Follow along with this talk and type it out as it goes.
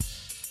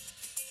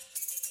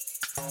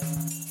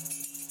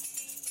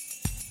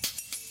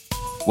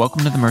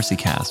Welcome to the Mercy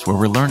Cast, where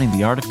we're learning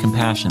the art of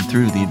compassion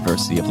through the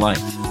adversity of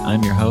life.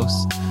 I'm your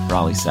host,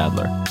 Raleigh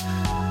Sadler.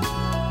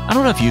 I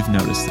don't know if you've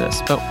noticed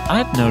this, but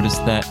I've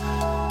noticed that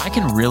I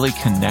can really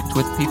connect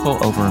with people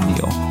over a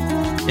meal.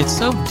 It's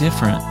so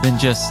different than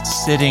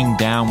just sitting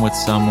down with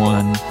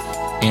someone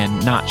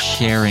and not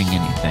sharing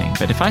anything.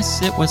 But if I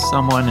sit with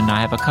someone and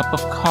I have a cup of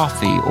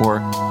coffee or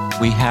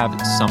we have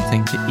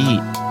something to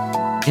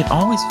eat, it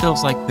always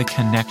feels like the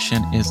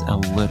connection is a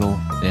little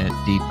bit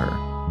deeper.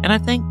 And I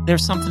think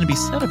there's something to be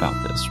said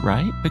about this,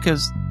 right?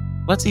 Because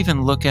let's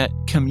even look at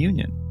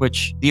communion,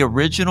 which the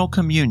original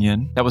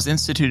communion that was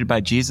instituted by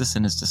Jesus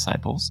and his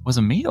disciples was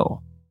a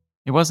meal.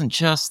 It wasn't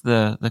just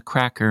the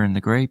cracker and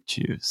the grape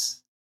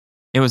juice.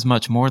 It was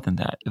much more than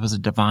that. It was a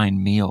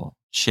divine meal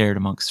shared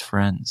amongst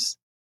friends.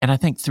 And I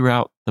think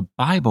throughout the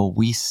Bible,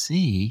 we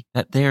see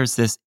that there's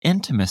this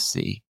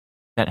intimacy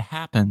that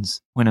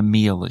happens when a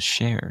meal is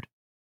shared.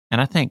 And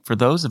I think for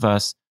those of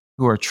us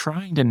who are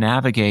trying to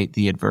navigate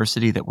the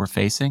adversity that we're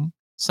facing,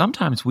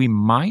 sometimes we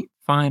might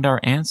find our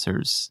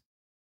answers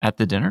at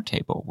the dinner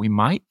table. We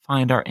might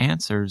find our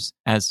answers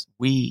as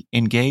we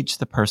engage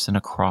the person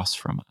across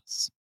from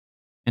us.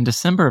 In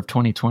December of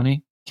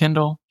 2020,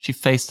 Kendall, she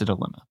faced a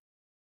dilemma.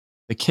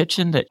 The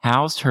kitchen that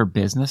housed her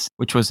business,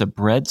 which was a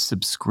bread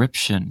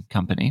subscription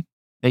company,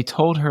 they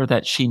told her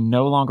that she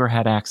no longer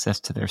had access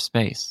to their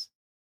space.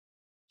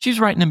 She's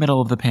right in the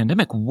middle of the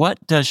pandemic.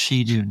 What does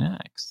she do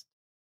next?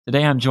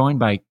 Today, I'm joined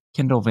by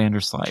Kendall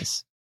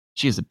Vanderslice.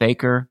 She is a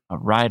baker, a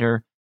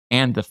writer,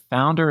 and the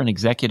founder and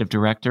executive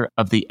director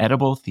of the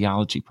Edible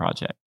Theology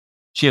Project.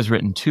 She has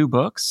written 2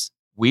 books,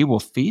 We Will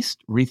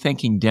Feast,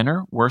 Rethinking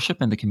Dinner,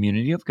 Worship in the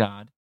Community of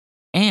God,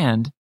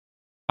 and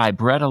By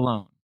Bread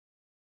Alone.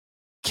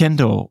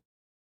 Kendall,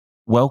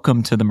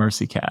 welcome to the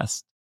Mercy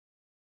Cast.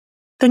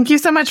 Thank you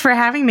so much for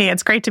having me.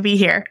 It's great to be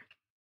here.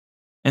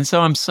 And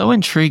so I'm so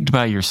intrigued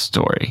by your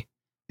story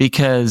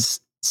because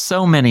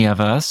so many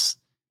of us,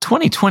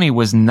 2020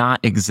 was not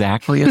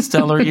exactly a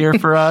stellar year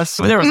for us.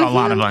 There was a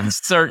lot of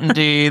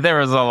uncertainty. There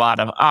was a lot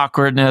of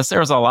awkwardness. There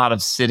was a lot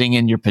of sitting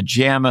in your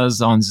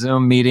pajamas on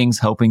Zoom meetings,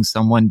 hoping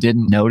someone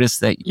didn't notice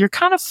that you're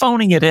kind of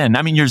phoning it in.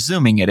 I mean, you're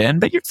Zooming it in,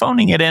 but you're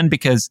phoning it in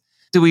because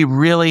do we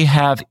really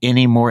have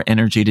any more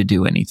energy to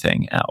do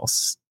anything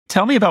else?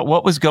 Tell me about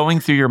what was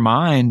going through your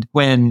mind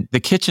when the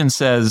kitchen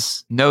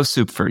says, no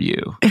soup for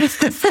you.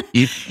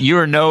 You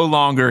are no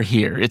longer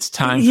here. It's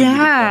time for you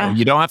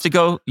to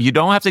go. You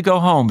don't have to go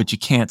home, but you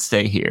can't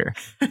stay here.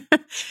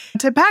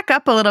 To back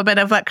up a little bit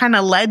of what kind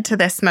of led to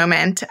this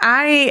moment,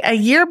 a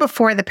year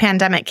before the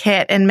pandemic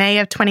hit in May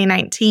of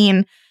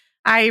 2019,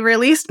 I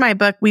released my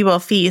book, We Will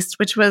Feast,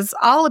 which was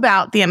all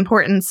about the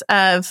importance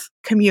of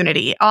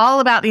community,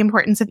 all about the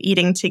importance of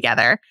eating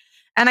together.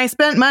 And I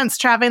spent months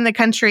traveling the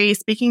country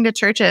speaking to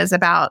churches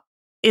about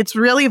it's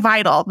really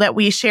vital that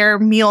we share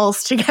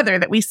meals together,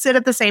 that we sit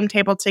at the same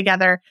table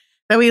together,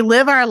 that we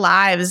live our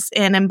lives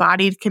in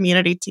embodied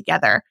community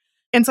together.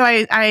 And so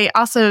I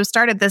also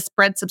started this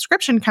bread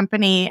subscription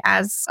company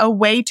as a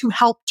way to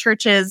help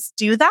churches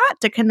do that,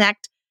 to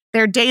connect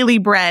their daily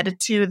bread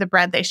to the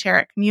bread they share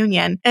at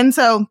communion. And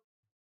so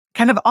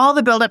kind of all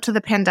the build up to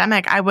the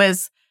pandemic, I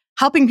was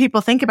helping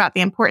people think about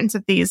the importance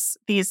of these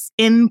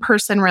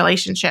in-person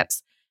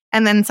relationships.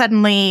 And then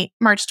suddenly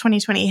March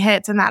 2020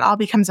 hits and that all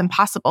becomes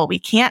impossible. We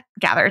can't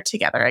gather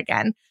together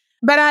again.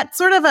 But at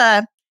sort of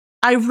an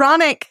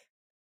ironic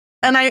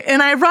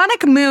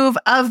move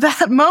of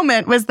that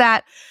moment was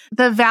that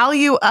the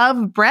value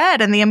of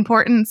bread and the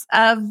importance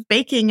of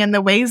baking and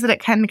the ways that it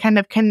can kind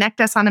of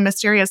connect us on a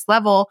mysterious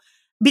level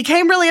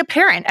became really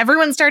apparent.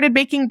 Everyone started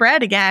baking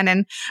bread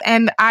again.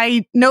 And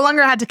I no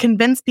longer had to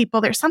convince people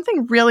there's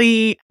something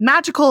really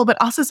magical,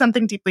 but also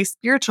something deeply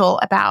spiritual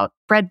about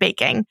bread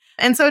baking.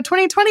 And so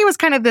 2020 was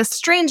kind of this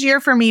strange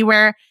year for me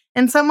where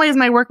in some ways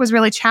my work was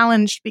really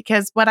challenged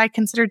because what I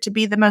considered to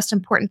be the most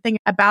important thing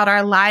about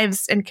our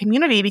lives and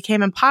community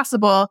became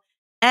impossible.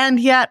 And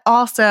yet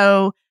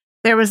also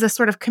there was this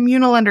sort of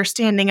communal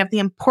understanding of the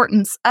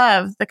importance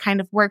of the kind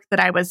of work that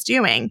I was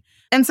doing.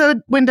 And so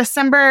when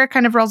December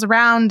kind of rolls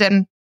around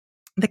and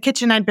the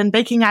kitchen I'd been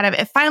baking out of,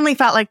 it finally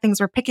felt like things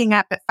were picking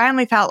up. It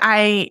finally felt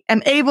I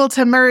am able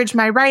to merge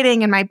my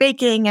writing and my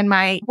baking and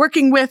my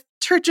working with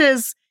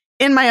churches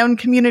in my own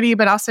community,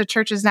 but also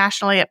churches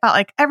nationally. It felt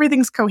like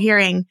everything's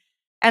cohering.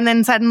 And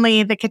then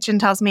suddenly the kitchen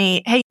tells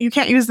me, hey, you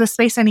can't use this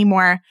space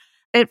anymore.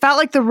 It felt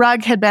like the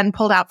rug had been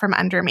pulled out from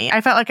under me.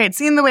 I felt like I'd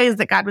seen the ways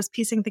that God was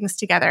piecing things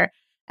together.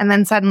 And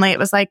then suddenly it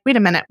was like, wait a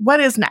minute, what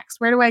is next?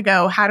 Where do I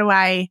go?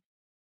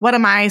 What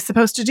am I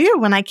supposed to do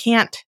when I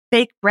can't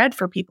bake bread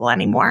for people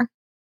anymore?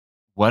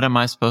 What am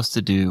I supposed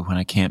to do when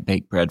I can't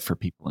bake bread for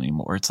people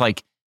anymore? It's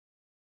like,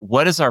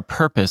 what is our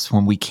purpose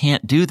when we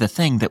can't do the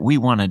thing that we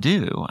want to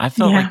do? I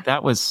felt like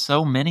that was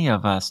so many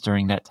of us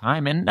during that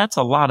time. And that's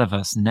a lot of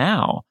us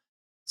now.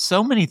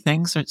 So many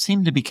things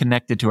seem to be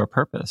connected to our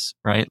purpose,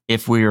 right?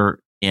 If we're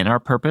in our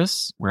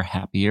purpose, we're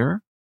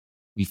happier.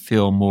 We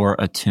feel more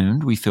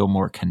attuned. We feel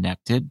more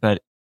connected.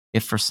 But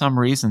if for some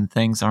reason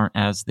things aren't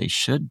as they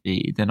should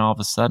be, then all of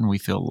a sudden we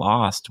feel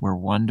lost. We're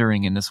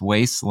wandering in this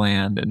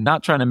wasteland, and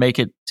not trying to make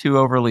it too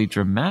overly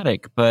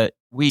dramatic, but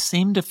we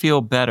seem to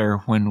feel better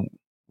when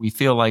we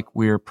feel like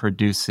we're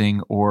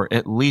producing or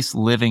at least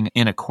living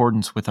in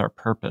accordance with our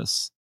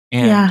purpose.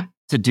 And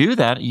to do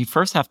that, you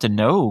first have to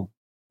know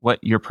what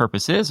your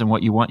purpose is and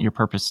what you want your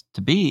purpose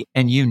to be.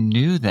 And you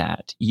knew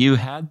that. You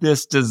had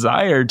this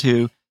desire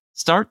to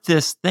start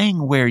this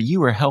thing where you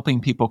were helping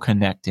people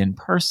connect in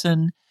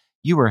person.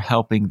 You were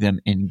helping them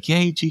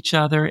engage each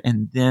other.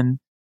 And then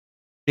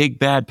big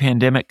bad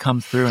pandemic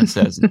comes through and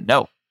says,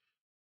 no,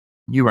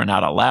 you are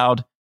not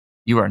allowed.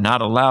 You are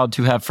not allowed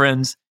to have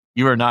friends.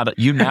 You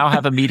now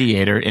have a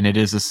mediator, and it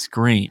is a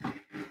screen.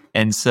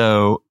 And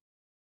so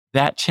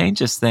that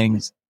changes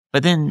things.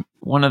 But then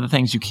one of the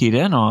things you keyed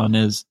in on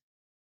is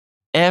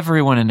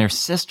everyone and their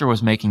sister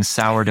was making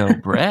sourdough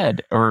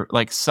bread, or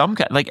like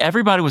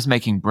everybody was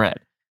making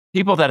bread.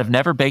 People that have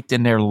never baked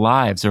in their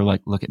lives are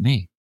like, look at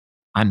me,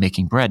 I'm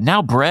making bread.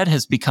 Now bread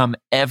has become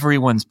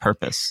everyone's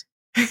purpose.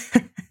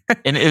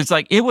 And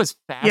it was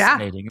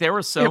fascinating. There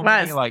were so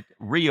many like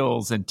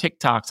reels and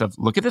TikToks of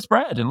look at this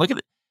bread and look at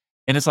it.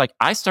 And it's like,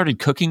 I started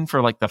cooking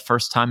for like the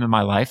first time in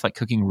my life, like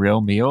cooking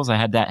real meals. I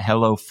had that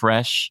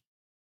HelloFresh.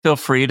 Feel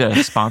free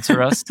to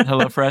sponsor us,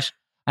 HelloFresh.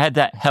 I had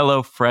that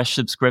HelloFresh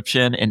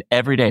subscription, and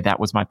every day that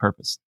was my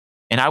purpose.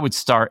 And I would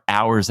start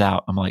hours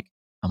out. I'm like,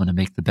 I'm going to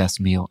make the best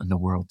meal in the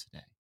world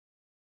today.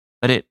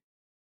 But it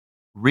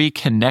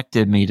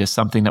reconnected me to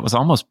something that was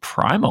almost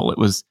primal. It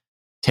was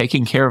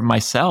taking care of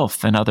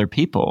myself and other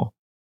people,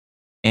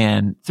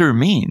 and through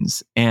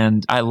means.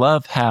 And I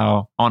love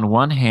how, on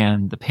one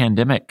hand, the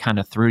pandemic kind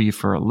of threw you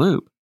for a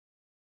loop.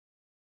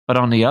 But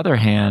on the other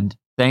hand,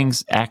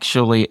 things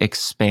actually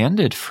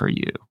expanded for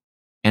you.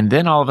 And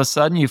then all of a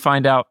sudden you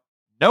find out,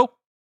 nope,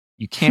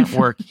 you can't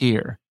work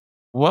here.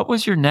 What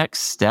was your next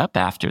step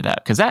after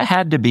that? Because that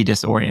had to be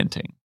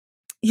disorienting.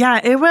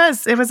 Yeah, it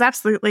was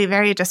absolutely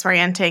very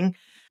disorienting.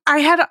 I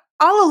had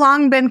all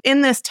along been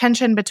in this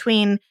tension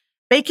between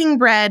baking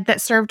bread that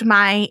served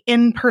my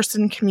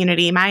in-person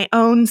community, my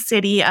own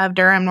city of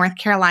Durham, North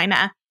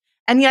Carolina,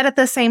 and yet at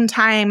the same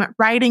time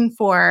writing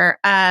for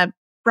a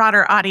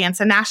broader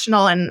audience, a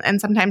national and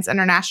sometimes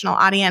international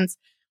audience,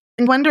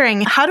 and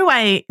wondering, how do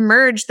I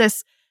merge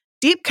this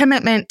deep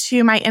commitment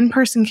to my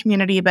in-person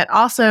community, but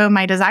also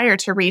my desire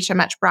to reach a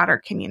much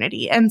broader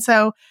community? And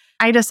so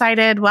I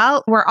decided,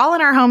 well, we're all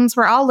in our homes,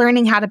 we're all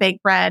learning how to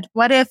bake bread.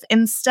 What if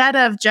instead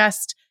of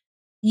just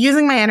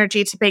using my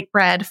energy to bake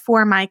bread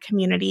for my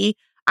community,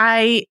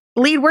 I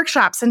lead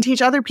workshops and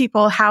teach other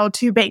people how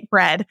to bake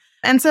bread?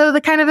 And so the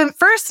kind of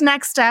first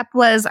next step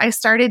was I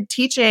started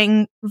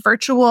teaching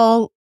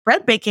virtual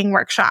bread baking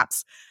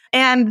workshops.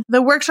 And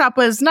the workshop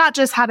was not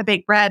just how to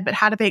bake bread, but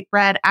how to bake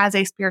bread as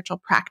a spiritual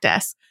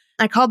practice.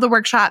 I called the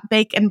workshop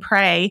Bake and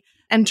Pray,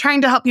 and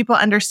trying to help people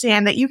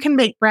understand that you can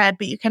bake bread,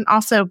 but you can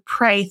also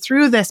pray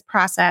through this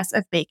process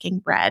of baking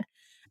bread.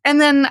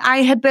 And then I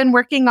had been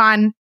working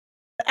on,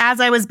 as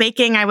I was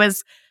baking, I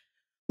was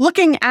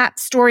looking at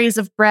stories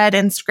of bread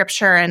in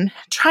scripture and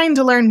trying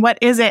to learn what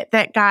is it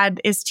that God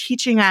is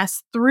teaching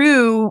us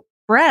through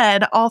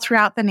bread all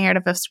throughout the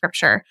narrative of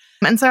scripture.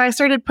 And so I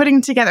started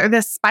putting together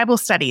this Bible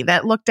study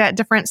that looked at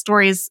different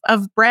stories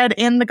of bread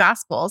in the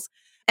Gospels.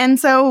 And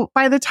so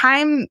by the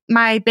time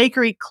my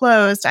bakery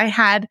closed, I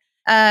had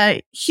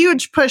a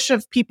huge push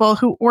of people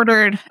who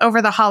ordered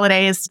over the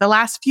holidays. The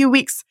last few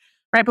weeks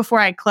right before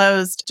I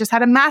closed, just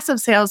had a massive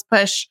sales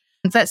push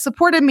that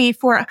supported me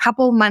for a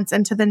couple months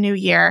into the new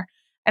year.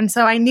 And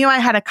so I knew I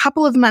had a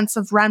couple of months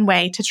of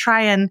runway to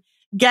try and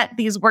get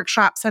these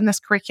workshops and this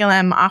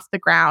curriculum off the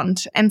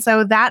ground. And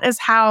so that is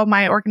how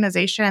my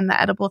organization, the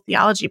Edible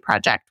Theology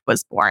Project,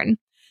 was born.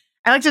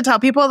 I like to tell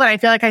people that I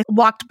feel like I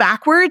walked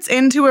backwards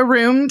into a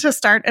room to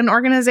start an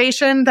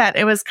organization, that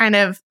it was kind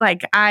of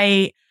like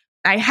I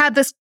had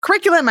this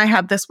curriculum, I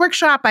had this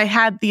workshop, I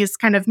had these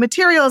kind of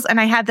materials, and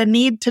I had the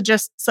need to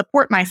just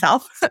support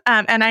myself.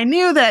 And I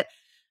knew that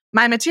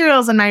my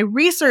materials and my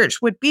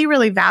research would be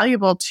really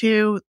valuable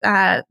to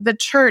the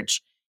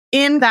church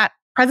in that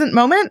present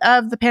moment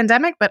of the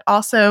pandemic, but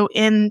also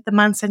in the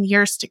months and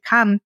years to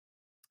come.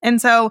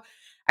 And so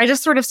I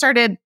just sort of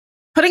started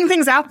putting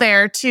things out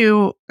there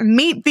to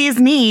meet these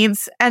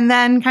needs. And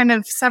then kind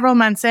of several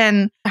months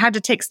in, I had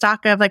to take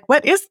stock of like,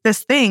 what is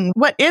this thing?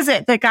 What is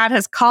it that God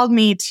has called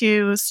me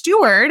to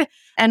steward?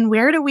 And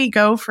where do we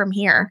go from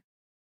here?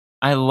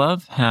 I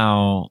love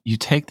how you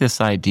take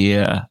this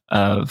idea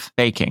of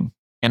baking.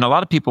 And a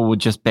lot of people would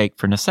just bake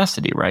for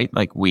necessity, right?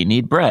 Like, we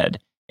need bread.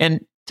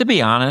 And to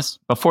be honest,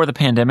 before the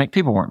pandemic,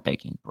 people weren't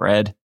baking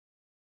bread.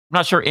 I'm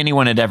not sure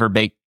anyone had ever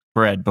baked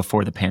bread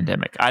before the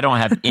pandemic. I don't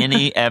have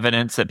any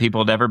evidence that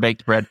people had ever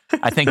baked bread.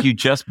 I think you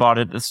just bought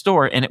it at the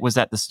store and it was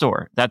at the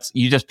store.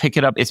 You just pick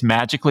it up. It's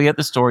magically at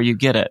the store. You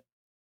get it.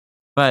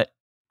 But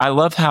I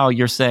love how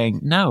you're saying,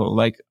 no,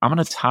 like, I'm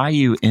going to tie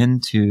you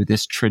into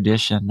this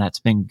tradition that's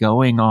been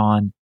going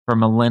on for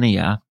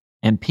millennia,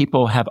 and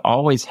people have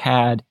always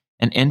had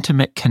an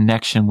intimate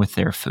connection with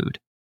their food.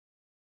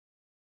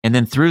 And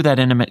then through that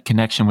intimate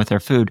connection with their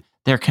food,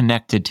 they're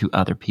connected to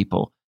other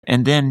people.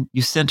 And then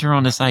you center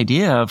on this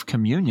idea of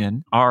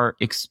communion, our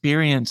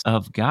experience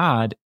of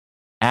God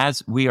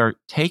as we are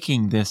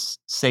taking this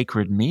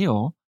sacred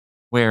meal,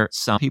 where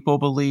some people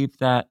believe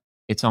that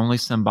it's only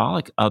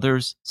symbolic,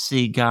 others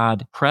see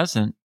God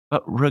present.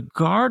 But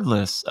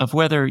regardless of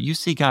whether you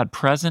see God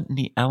present in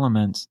the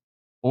elements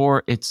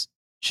or it's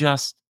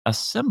just a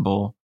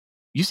symbol,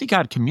 you see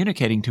God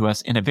communicating to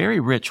us in a very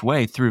rich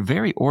way through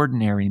very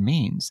ordinary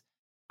means.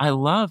 I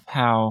love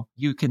how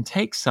you can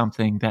take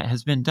something that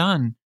has been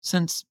done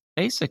since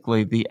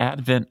basically the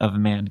advent of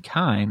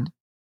mankind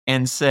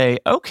and say,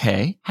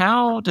 okay,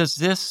 how does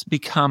this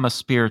become a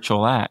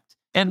spiritual act?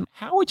 And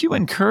how would you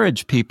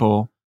encourage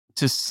people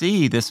to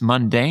see this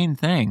mundane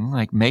thing,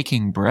 like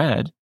making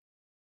bread,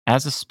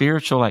 as a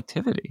spiritual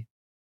activity?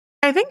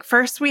 I think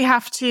first we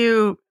have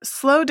to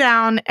slow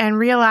down and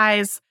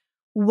realize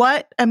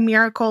what a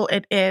miracle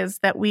it is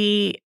that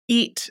we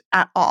eat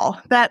at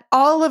all, that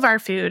all of our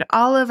food,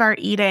 all of our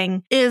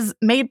eating is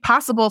made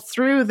possible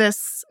through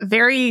this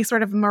very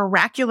sort of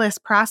miraculous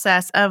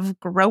process of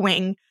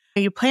growing.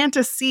 You plant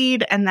a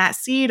seed, and that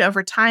seed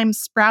over time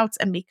sprouts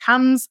and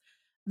becomes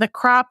the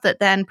crop that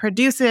then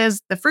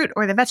produces the fruit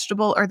or the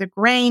vegetable or the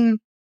grain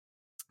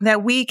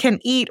that we can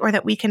eat or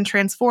that we can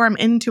transform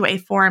into a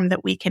form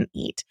that we can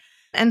eat.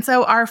 And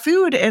so our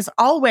food is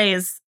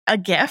always a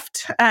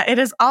gift. It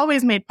is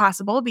always made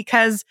possible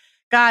because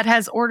God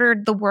has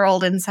ordered the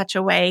world in such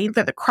a way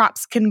that the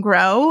crops can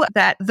grow,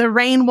 that the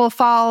rain will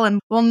fall and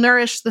will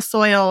nourish the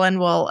soil and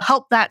will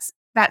help that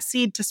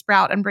seed to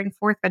sprout and bring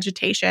forth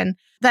vegetation,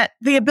 that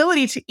the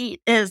ability to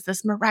eat is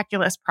this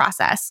miraculous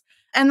process.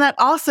 And that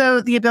also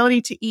the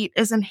ability to eat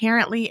is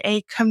inherently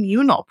a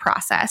communal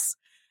process.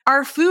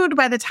 Our food,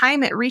 by the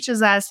time it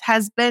reaches us,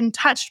 has been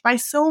touched by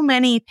so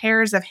many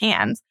pairs of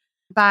hands,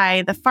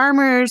 by the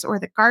farmers or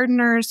the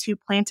gardeners who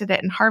planted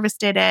it and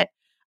harvested it,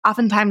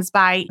 oftentimes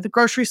by the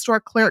grocery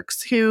store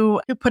clerks who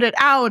put it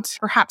out,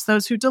 perhaps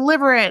those who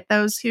deliver it,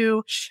 those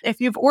who,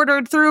 if you've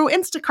ordered through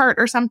Instacart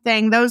or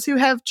something, those who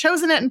have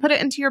chosen it and put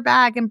it into your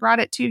bag and brought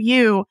it to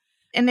you.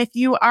 And if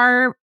you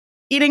are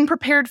eating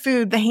prepared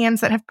food, the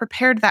hands that have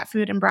prepared that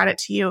food and brought it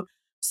to you.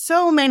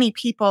 So many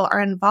people are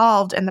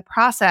involved in the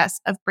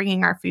process of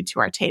bringing our food to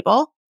our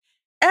table.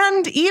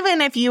 And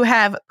even if you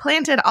have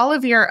planted all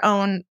of your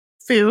own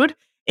food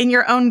in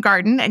your own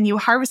garden and you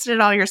harvested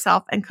it all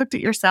yourself and cooked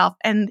it yourself,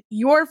 and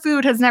your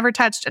food has never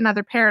touched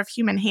another pair of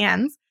human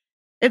hands,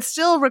 it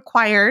still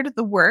required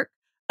the work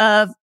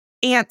of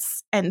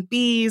ants and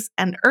bees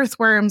and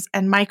earthworms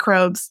and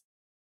microbes.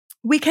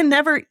 We can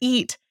never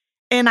eat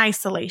in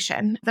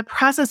isolation. The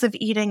process of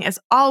eating is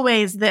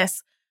always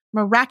this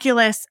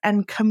miraculous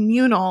and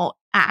communal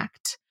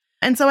act.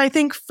 And so I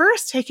think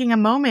first taking a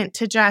moment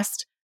to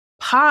just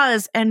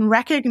pause and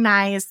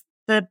recognize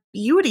the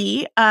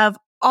beauty of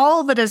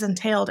all that is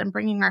entailed in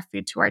bringing our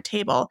food to our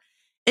table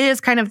is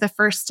kind of the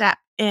first step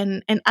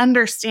in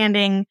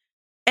understanding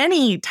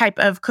any type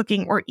of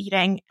cooking or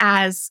eating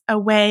as a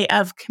way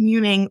of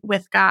communing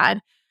with God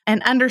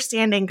and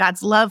understanding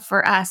God's love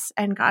for us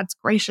and God's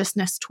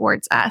graciousness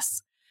towards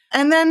us.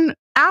 And then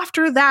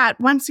after that,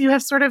 once you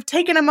have sort of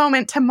taken a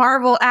moment to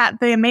marvel at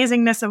the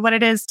amazingness of what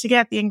it is to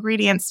get the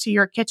ingredients to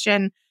your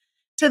kitchen,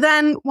 to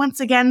then once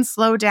again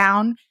slow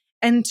down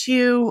and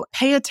to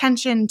pay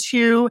attention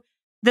to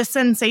the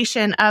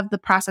sensation of the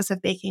process of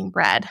baking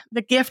bread,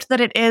 the gift that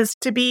it is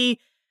to be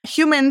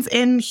humans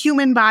in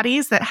human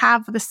bodies that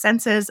have the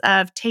senses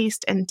of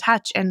taste and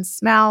touch and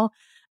smell,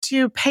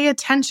 to pay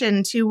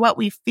attention to what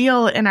we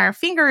feel in our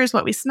fingers,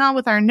 what we smell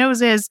with our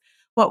noses,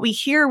 what we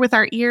hear with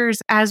our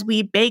ears as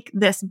we bake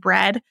this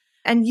bread,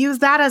 and use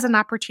that as an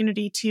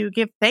opportunity to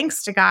give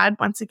thanks to God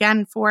once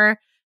again for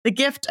the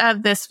gift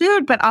of this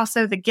food, but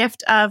also the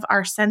gift of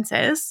our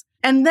senses.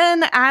 And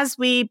then as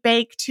we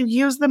bake, to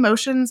use the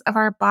motions of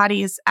our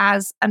bodies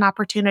as an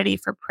opportunity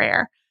for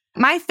prayer.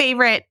 My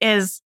favorite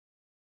is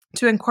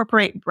to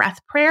incorporate breath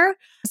prayer.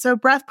 So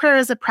breath prayer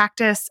is a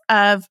practice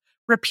of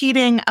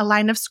repeating a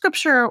line of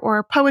scripture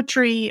or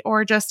poetry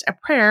or just a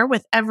prayer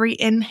with every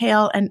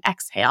inhale and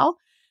exhale.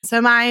 So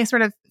my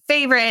sort of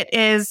favorite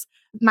is,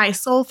 my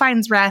soul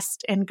finds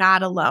rest in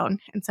God alone.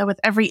 And so with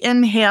every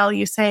inhale,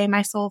 you say,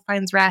 my soul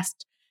finds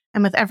rest.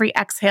 And with every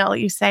exhale,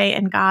 you say,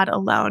 in God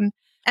alone.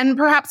 And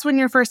perhaps when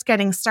you're first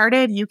getting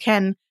started, you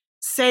can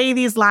say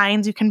these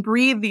lines, you can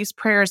breathe these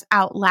prayers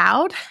out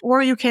loud,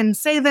 or you can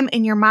say them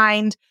in your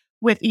mind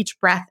with each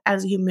breath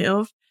as you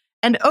move.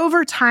 And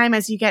over time,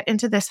 as you get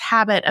into this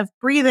habit of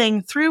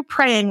breathing through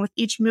praying with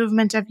each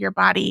movement of your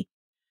body,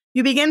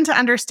 you begin to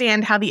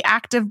understand how the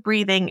act of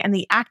breathing and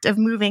the act of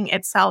moving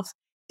itself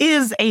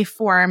is a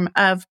form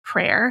of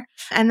prayer,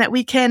 and that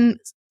we can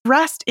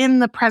rest in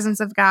the presence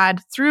of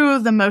God through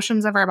the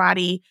motions of our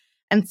body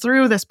and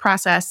through this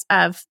process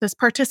of this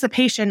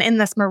participation in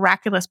this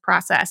miraculous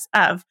process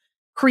of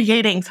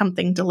creating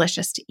something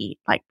delicious to eat,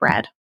 like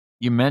bread.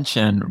 You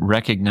mentioned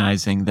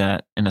recognizing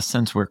that, in a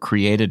sense, we're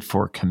created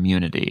for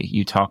community.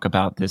 You talk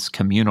about this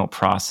communal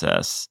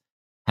process,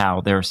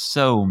 how there are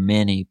so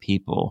many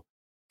people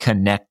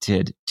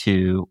connected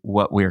to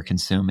what we're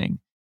consuming.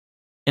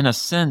 in a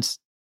sense,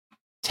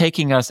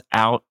 taking us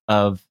out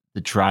of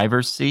the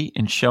driver's seat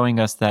and showing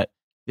us that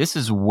this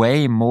is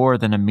way more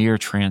than a mere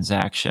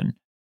transaction.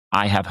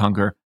 I have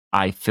hunger.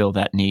 I feel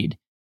that need.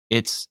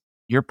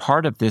 You're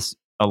part of this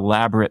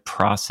elaborate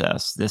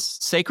process, this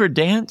sacred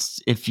dance,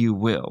 if you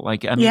will.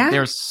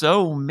 There's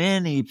so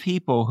many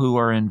people who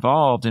are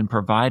involved in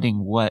providing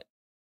what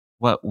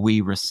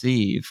we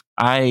receive.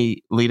 I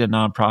lead a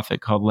nonprofit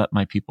called Let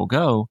My People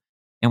Go,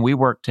 and we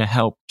work to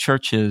help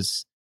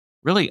churches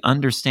really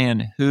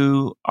understand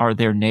who are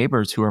their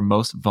neighbors who are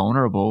most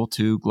vulnerable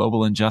to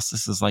global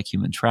injustices like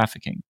human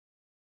trafficking.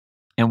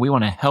 And we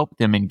want to help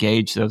them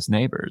engage those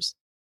neighbors.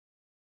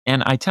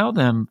 And I tell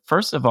them,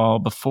 first of all,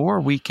 before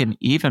we can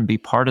even be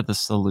part of the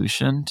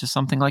solution to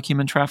something like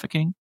human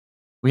trafficking,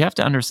 we have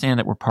to understand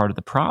that we're part of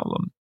the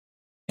problem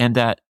and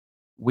that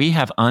we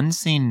have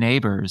unseen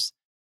neighbors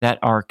that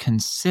are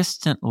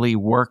consistently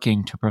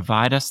working to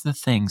provide us the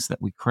things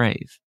that we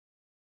crave.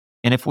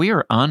 And if we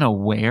are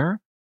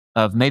unaware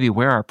of maybe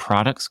where our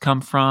products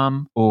come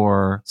from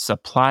or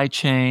supply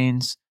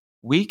chains,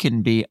 we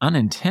can be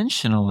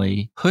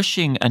unintentionally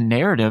pushing a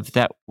narrative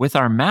that with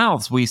our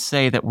mouths we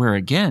say that we're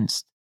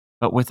against,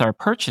 but with our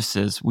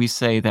purchases we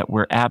say that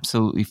we're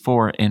absolutely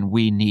for and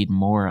we need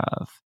more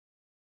of.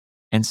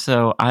 And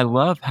so I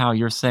love how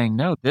you're saying,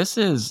 no, this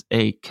is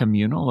a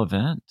communal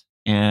event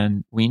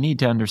and we need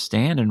to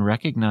understand and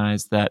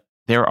recognize that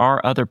there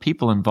are other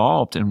people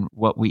involved in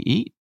what we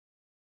eat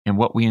and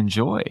what we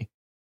enjoy.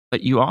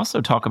 But you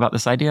also talk about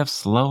this idea of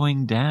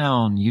slowing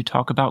down. You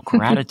talk about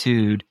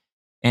gratitude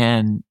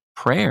and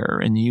prayer,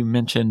 and you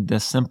mentioned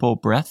the simple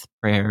breath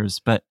prayers.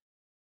 But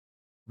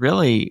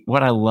really,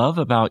 what I love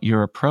about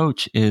your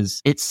approach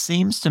is it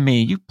seems to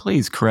me, you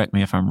please correct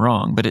me if I'm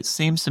wrong, but it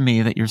seems to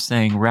me that you're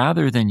saying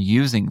rather than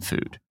using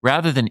food,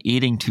 rather than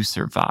eating to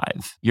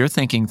survive, you're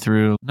thinking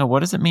through, no, what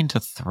does it mean to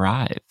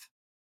thrive?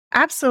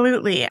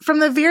 Absolutely.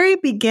 From the very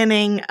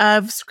beginning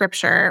of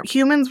Scripture,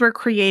 humans were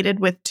created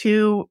with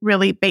two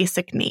really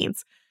basic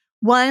needs.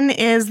 One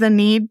is the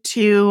need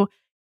to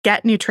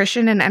get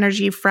nutrition and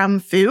energy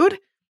from food,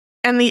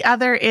 and the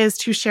other is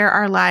to share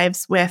our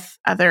lives with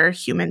other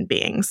human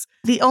beings.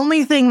 The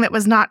only thing that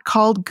was not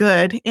called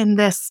good in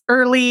this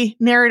early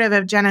narrative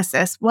of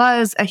Genesis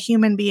was a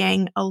human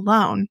being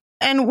alone.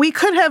 And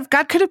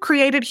God could have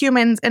created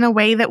humans in a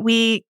way that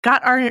we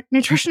got our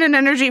nutrition and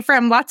energy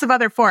from lots of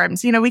other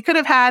forms. We could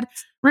have had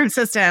root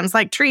systems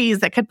like trees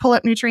that could pull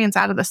up nutrients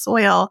out of the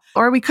soil,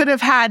 or we could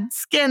have had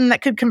skin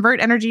that could convert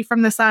energy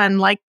from the sun,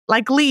 like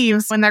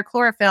leaves when they're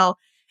chlorophyll.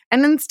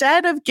 And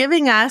instead of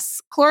giving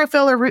us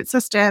chlorophyll or root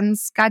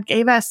systems, God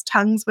gave us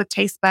tongues with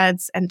taste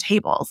buds and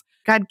tables.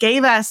 God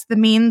gave us the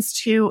means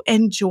to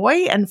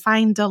enjoy and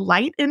find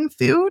delight in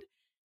food,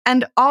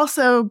 and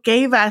also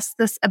gave us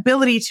this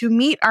ability to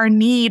meet our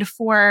need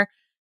for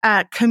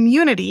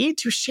community,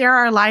 to share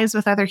our lives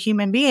with other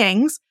human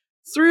beings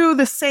through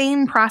the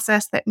same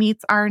process that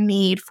meets our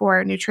need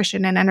for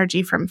nutrition and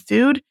energy from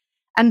food.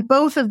 And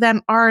both of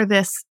them are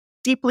this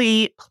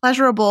deeply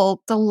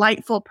pleasurable,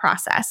 delightful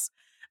process.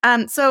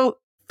 So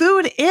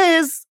food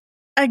is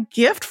a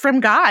gift from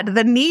God.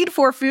 The need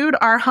for food,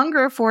 our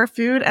hunger for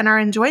food, and our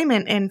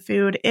enjoyment in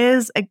food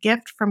is a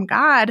gift from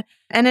God.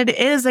 And it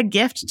is a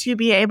gift to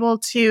be able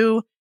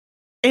to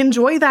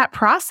enjoy that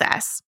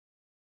process.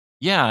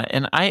 Yeah.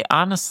 And I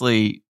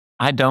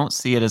don't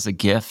see it as a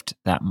gift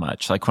that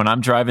much. Like when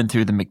I'm driving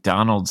through the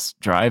McDonald's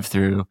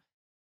drive-through,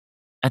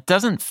 it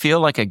doesn't feel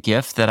like a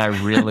gift that I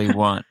really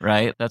want,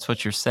 right? That's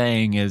what you're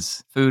saying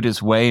is food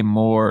is way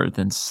more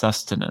than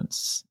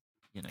sustenance.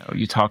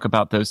 You talk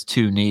about those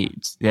two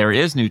needs. There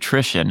is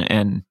nutrition,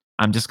 and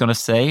I'm just going to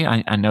say,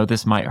 I know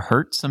this might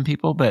hurt some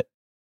people, but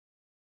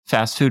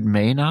fast food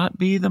may not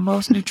be the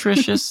most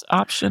nutritious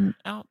option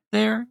out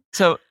there.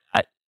 So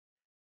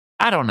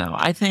I don't know.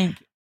 I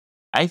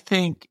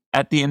think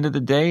at the end of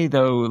the day,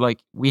 though,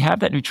 like we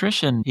have that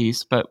nutrition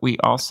piece, but we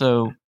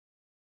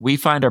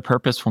find our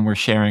purpose when we're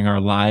sharing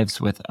our lives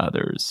with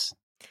others.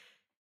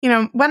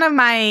 One of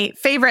my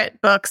favorite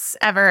books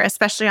ever,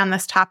 especially on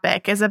this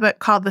topic, is a book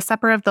called The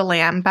Supper of the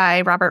Lamb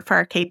by Robert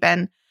Farrar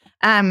Capon.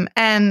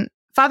 And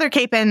Father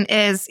Capon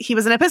he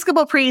was an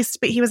Episcopal priest,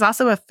 but he was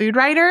also a food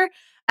writer.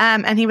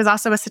 And he was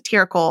also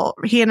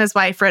he and his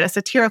wife wrote a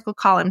satirical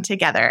column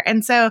together.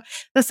 And so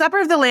The Supper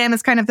of the Lamb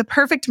is kind of the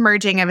perfect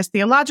merging of his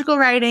theological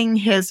writing,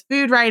 his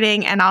food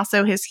writing, and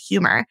also his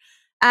humor.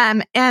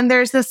 And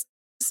there's this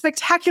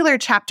spectacular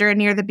chapter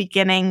near the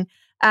beginning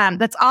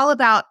that's all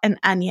about an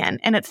onion.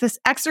 And it's this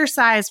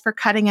exercise for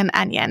cutting an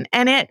onion.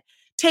 And it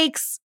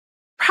takes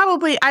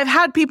I've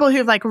had people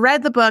who've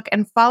read the book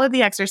and followed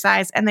the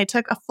exercise, and they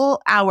took a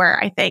full hour,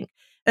 I think,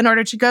 in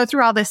order to go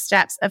through all the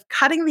steps of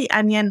cutting the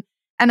onion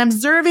and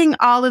observing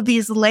all of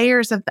these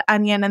layers of the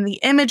onion and the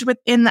image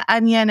within the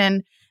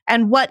onion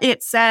and what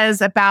it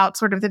says about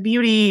sort of the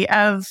beauty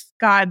of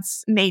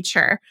God's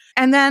nature.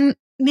 And then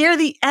near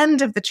the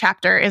end of the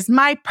chapter is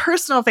my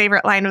personal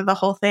favorite line of the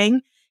whole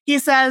thing. He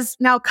says,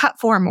 now cut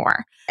 4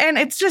 more. And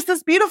it's just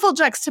this beautiful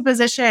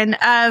juxtaposition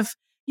of,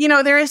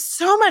 there is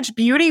so much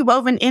beauty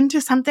woven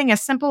into something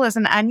as simple as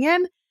an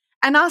onion.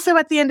 And also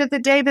at the end of the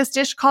day, this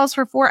dish calls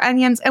for 4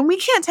 onions and we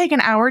can't take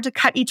an hour to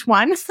cut each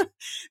one.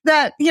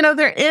 That,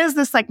 there is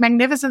this like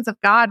magnificence of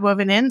God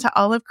woven into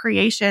all of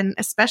creation,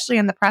 especially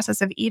in the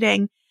process of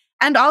eating.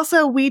 And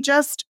also we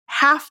just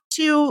have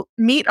to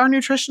meet our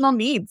nutritional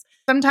needs.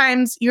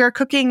 Sometimes you're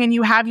cooking and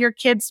you have your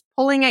kids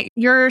pulling at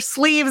your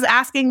sleeves,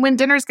 asking when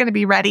dinner's going to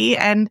be ready.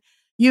 And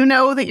you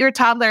know that your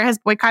toddler has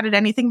boycotted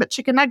anything but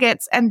chicken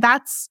nuggets. And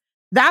that's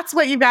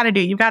what you've got to do.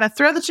 You've got to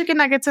throw the chicken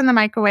nuggets in the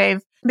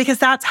microwave because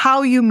that's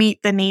how you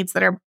meet the needs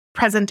that are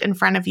present in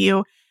front of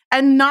you.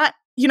 And not,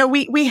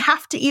 we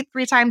have to eat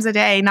 3 times a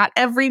day, not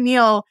every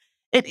meal.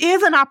 It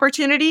is an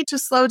opportunity to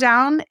slow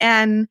down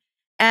and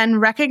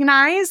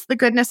recognize the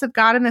goodness of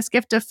God in this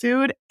gift of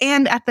food.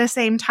 And at the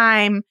same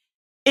time,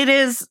 it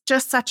is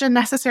just such a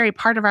necessary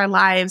part of our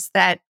lives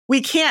that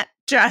we can't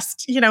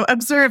just,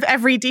 observe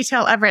every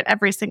detail of it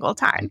every single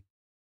time.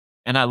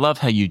 And I love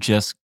how you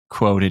just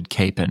quoted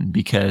Capon,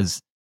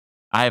 because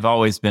I've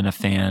always been a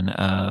fan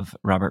of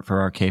Robert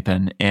Farrar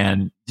Capon,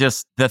 and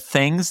just the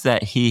things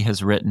that he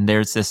has written.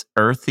 There's this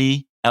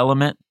earthy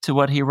element to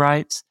what he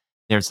writes.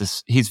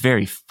 He's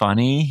very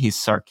funny, he's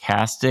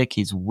sarcastic,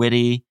 he's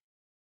witty,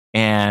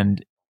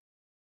 and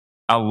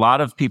a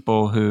lot of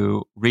people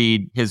who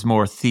read his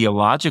more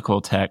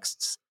theological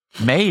texts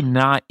may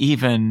not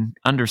even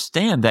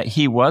understand that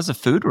he was a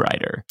food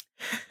writer.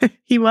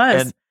 He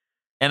was.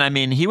 And I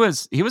mean, he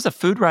was a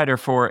food writer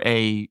for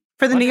the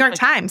New York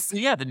Times.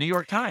 Yeah, the New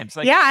York Times.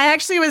 I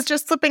actually was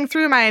just flipping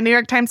through my New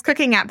York Times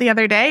cooking app the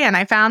other day, and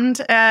I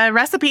found a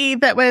recipe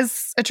that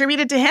was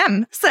attributed to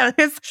him. So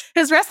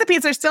his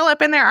recipes are still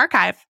up in their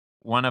archive.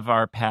 One of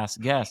our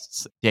past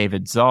guests,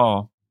 David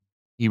Zoll,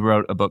 he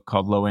wrote a book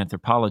called Low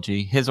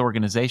Anthropology. His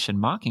organization,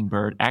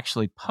 Mockingbird,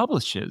 actually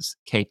publishes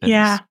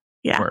Capon's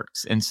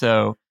works. And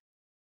so,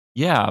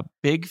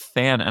 big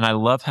fan. And I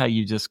love how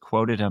you just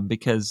quoted him,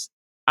 because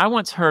I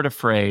once heard a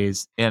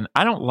phrase, and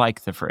I don't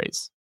like the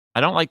phrase.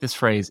 I don't like this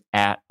phrase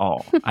at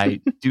all. I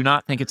do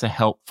not think it's a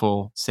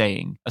helpful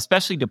saying,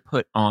 especially to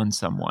put on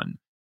someone.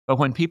 But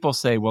when people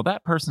say, well,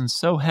 that person's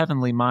so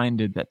heavenly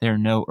minded that they're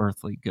no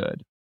earthly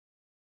good,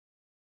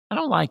 I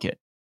don't like it.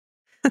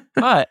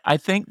 But I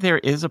think there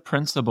is a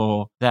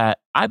principle that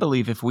I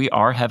believe if we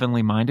are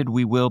heavenly minded,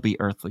 we will be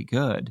earthly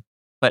good.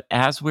 But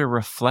as we're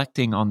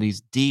reflecting on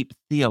these deep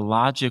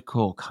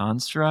theological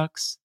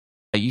constructs,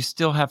 you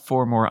still have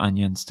 4 more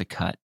onions to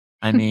cut.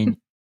 I mean,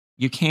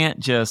 you can't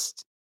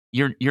just,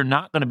 you're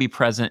not going to be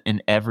present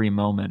in every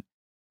moment.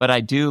 But I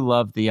do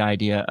love the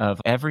idea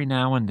of every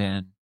now and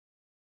then,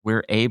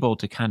 we're able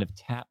to kind of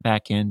tap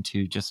back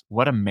into just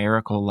what a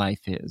miracle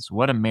life is,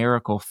 what a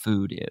miracle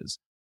food is,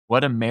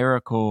 what a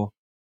miracle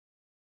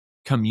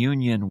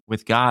communion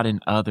with God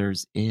and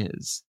others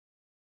is.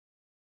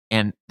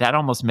 And that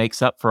almost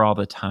makes up for all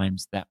the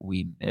times that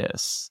we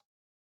miss.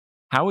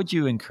 How would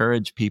you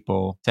encourage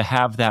people to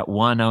have that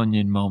one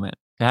onion moment,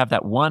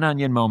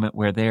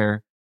 where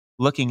they're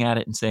looking at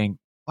it and saying,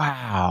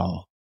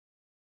 wow,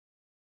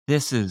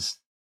 this is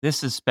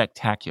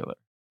spectacular?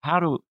 How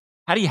do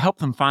you help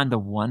them find the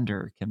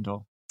wonder,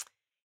 Kendall?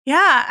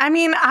 Yeah, I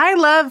mean, I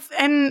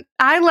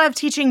love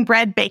teaching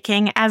bread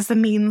baking as the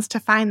means to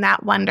find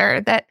that wonder.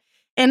 That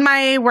in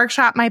my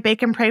workshop, my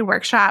Bake and Pray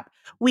workshop,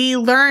 we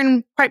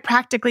learn quite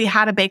practically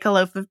how to bake a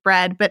loaf of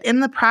bread. But in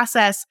the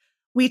process,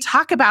 we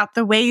talk about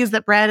the ways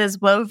that bread is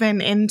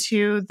woven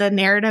into the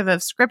narrative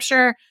of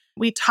Scripture.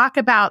 We talk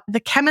about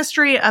the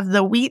chemistry of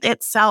the wheat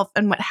itself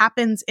and what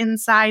happens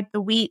inside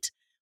the wheat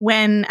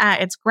when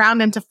it's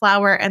ground into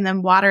flour and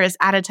then water is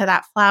added to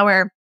that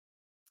flour.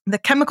 The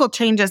chemical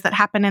changes that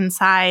happen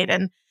inside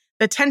and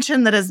the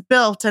tension that is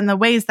built and the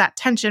ways that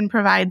tension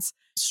provides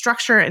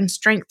structure and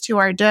strength to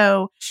our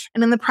dough.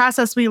 And in the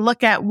process, we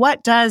look at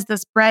what does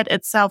this bread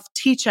itself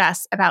teach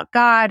us about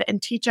God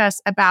and teach us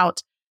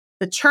about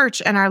the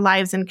church and our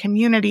lives and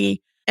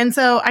community. And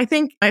so I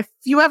think if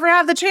you ever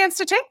have the chance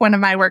to take one of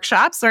my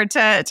workshops or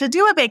to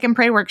do a Bake and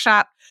Pray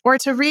workshop or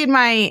to read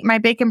my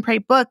Bake and Pray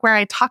book where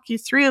I talk you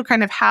through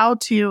kind of how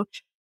to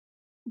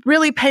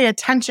really pay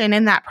attention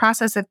in that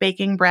process of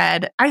baking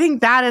bread, I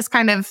think that is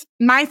kind of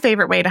my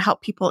favorite way to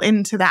help people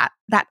into that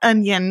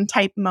onion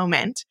type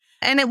moment.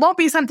 And it won't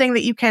be something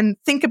that you can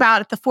think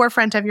about at the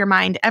forefront of your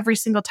mind every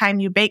single time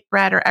you bake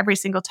bread or every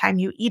single time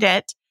you eat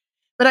it.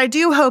 But I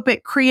do hope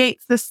it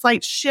creates this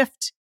slight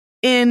shift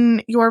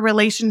in your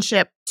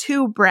relationship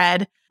to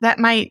bread that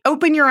might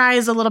open your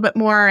eyes a little bit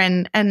more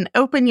and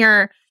open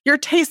your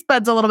taste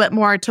buds a little bit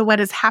more to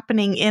what is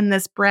happening in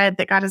this bread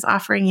that God is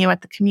offering you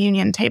at the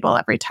communion table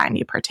every time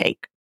you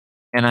partake.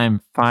 And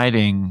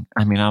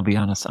I'll be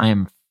honest, I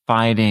am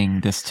fighting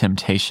this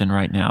temptation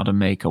right now to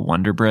make a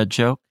Wonder Bread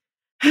joke.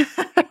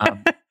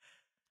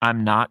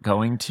 I'm not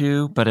going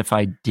to, but if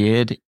I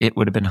did, it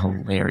would have been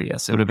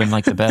hilarious. It would have been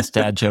like the best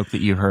dad joke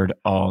that you heard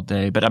all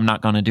day, but I'm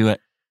not going to do it.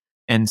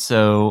 And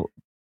so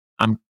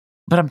I'm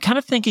kind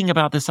of thinking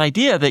about this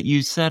idea that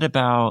you said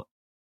about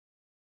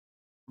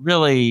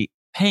really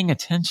paying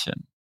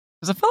attention,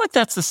 because I feel like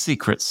that's the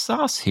secret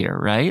sauce here,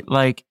 right?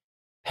 Like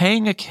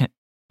paying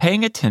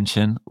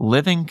attention,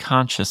 living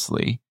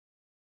consciously,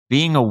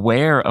 being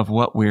aware of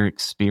what we're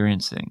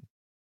experiencing.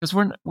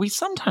 Because we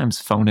sometimes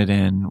phone it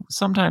in.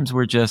 Sometimes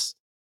we're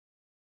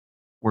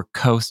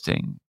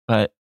coasting.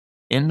 But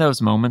in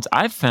those moments,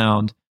 I've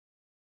found,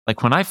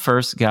 like when I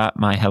first got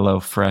my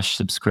HelloFresh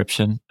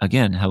subscription,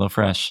 again,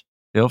 HelloFresh,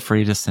 feel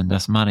free to send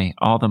us money,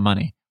 all the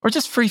money, or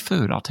just free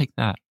food. I'll take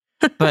that.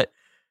 But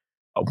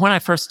when I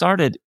first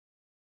started,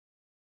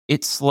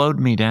 it slowed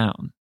me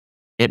down.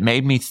 It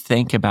made me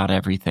think about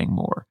everything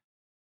more.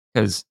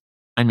 Because,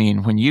 I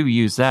mean, when you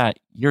use that,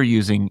 you're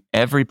using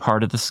every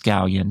part of the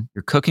scallion.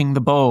 You're cooking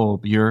the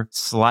bulb. You're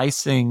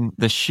slicing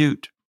the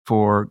shoot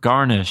for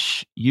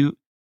garnish.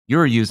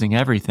 You're using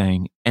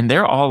everything. And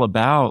they're all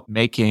about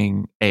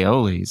making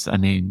aiolis. I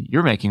mean,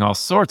 you're making all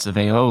sorts of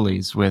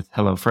aiolis with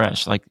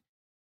HelloFresh. Like,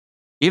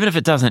 even if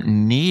it doesn't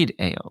need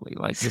aioli,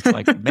 like it's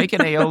like, make an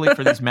aioli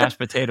for these mashed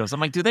potatoes.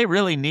 I'm like, do they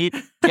really need?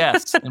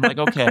 Yes. I'm like,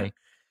 okay,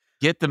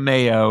 get the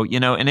mayo,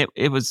 and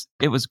it was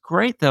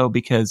great though,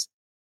 because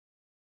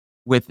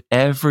with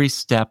every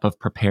step of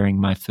preparing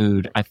my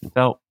food, I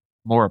felt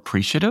more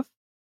appreciative,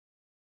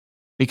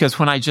 because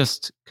when I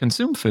just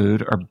consume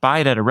food or buy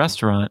it at a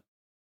restaurant,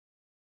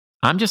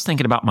 I'm just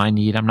thinking about my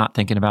need. I'm not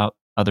thinking about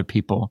other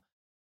people.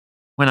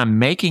 When I'm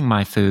making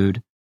my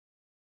food,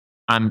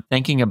 I'm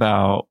thinking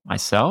about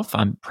myself.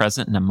 I'm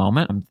present in a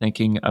moment. I'm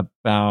thinking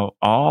about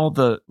all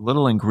the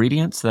little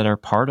ingredients that are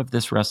part of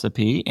this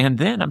recipe. And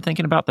then I'm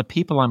thinking about the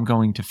people I'm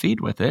going to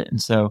feed with it.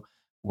 And so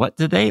what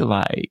do they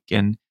like?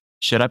 And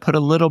should I put a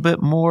little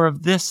bit more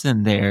of this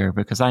in there?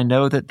 Because I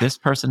know that this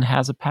person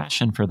has a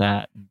passion for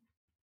that.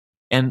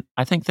 And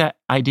I think that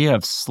idea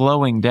of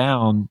slowing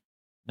down,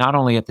 not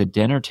only at the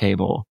dinner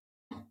table,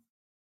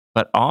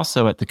 but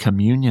also at the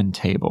communion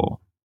table,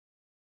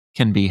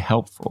 can be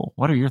helpful.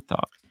 What are your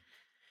thoughts?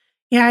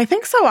 Yeah, I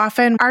think so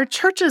often our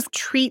churches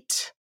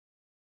treat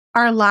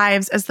our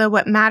lives as though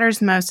what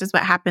matters most is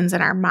what happens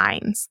in our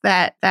minds,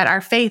 that our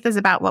faith is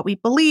about what we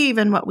believe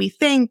and what we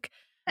think,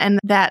 and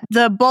that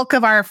the bulk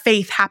of our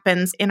faith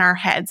happens in our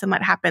heads and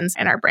what happens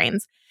in our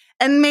brains.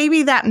 And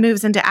maybe that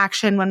moves into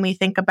action when we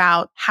think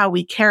about how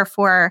we care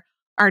for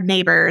our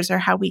neighbors or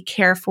how we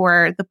care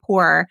for the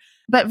poor.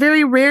 But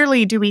very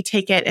rarely do we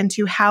take it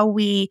into how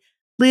we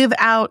live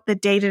out the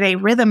day-to-day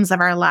rhythms of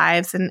our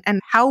lives,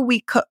 and how we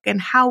cook and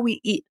how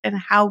we eat and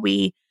how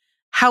we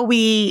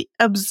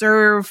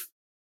observe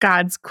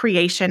God's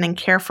creation and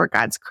care for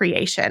God's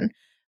creation.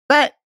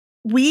 But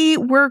we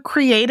were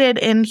created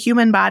in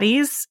human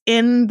bodies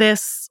in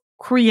this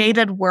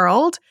created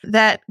world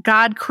that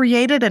God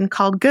created and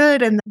called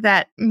good, and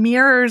that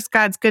mirrors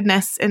God's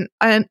goodness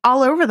and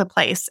all over the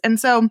place. And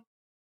so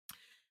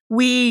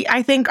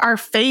I think our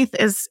faith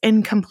is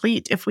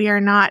incomplete if we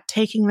are not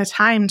taking the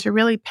time to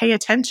really pay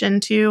attention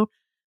to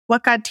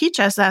what God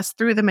teaches us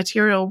through the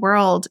material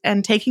world,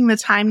 and taking the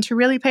time to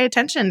really pay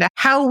attention to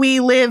how we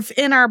live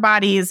in our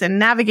bodies and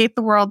navigate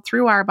the world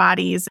through our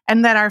bodies.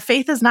 And that our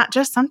faith is not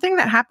just something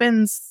that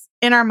happens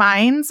in our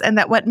minds, and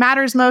that what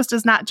matters most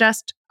is not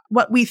just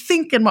what we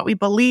think and what we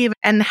believe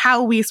and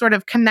how we sort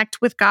of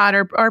connect with God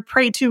or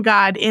pray to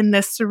God in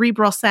this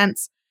cerebral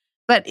sense,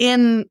 but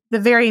in the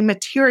very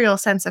material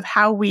sense of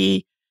how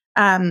we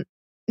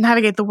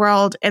navigate the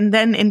world, and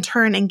then in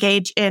turn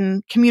engage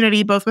in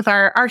community, both with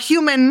our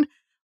human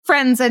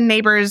friends and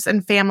neighbors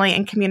and family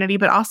and community,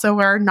 but also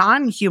our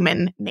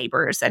non-human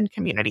neighbors and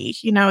community.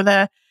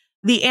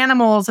 The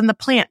animals and the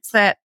plants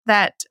that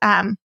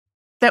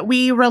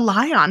we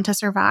rely on to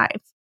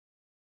survive.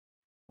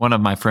 One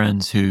of my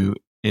friends who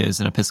is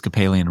an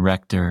Episcopalian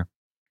rector,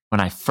 when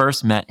I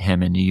first met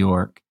him in New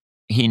York,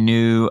 he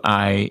knew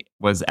I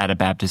was at a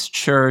Baptist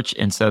church.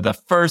 And so the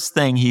first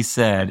thing he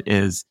said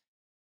is,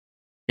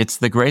 it's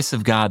the grace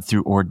of God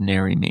through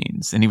ordinary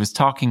means. And he was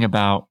talking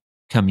about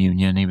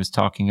communion. He was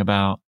talking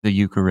about the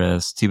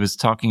Eucharist. He was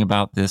talking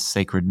about this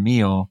sacred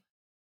meal.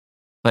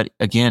 But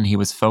again, he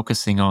was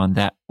focusing on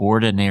that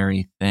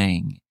ordinary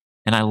thing.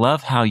 And I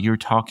love how you're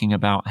talking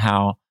about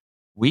how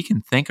we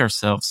can think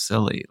ourselves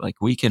silly.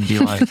 Like we can be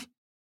like,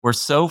 we're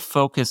so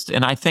focused.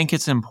 And I think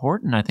it's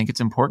important. I think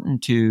it's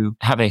important to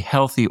have a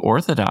healthy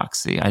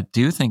orthodoxy. I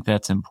do think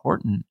that's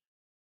important.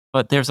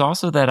 But there's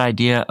also that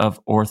idea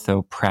of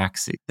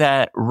orthopraxy,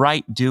 that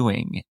right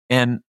doing.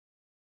 And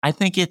I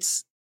think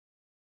it's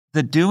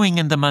the doing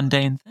in the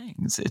mundane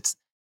things. It's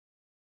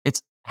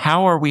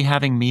how are we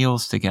having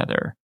meals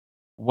together?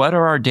 What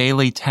are our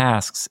daily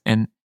tasks?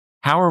 And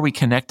how are we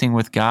connecting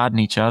with God and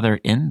each other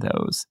in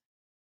those?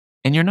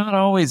 And you're not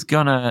always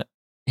going to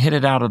hit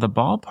it out of the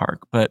ballpark,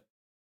 but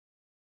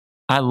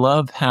I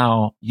love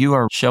how you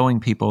are showing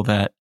people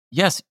that,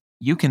 yes,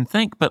 you can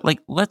think, but like,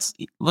 let's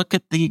look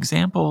at the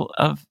example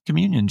of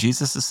communion.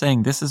 Jesus is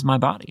saying, this is my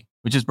body,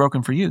 which is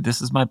broken for you.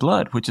 This is my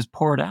blood, which is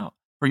poured out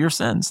for your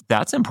sins.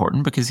 That's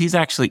important because he's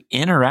actually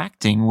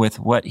interacting with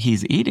what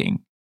he's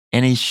eating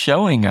and he's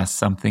showing us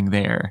something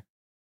there.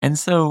 And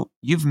so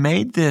you've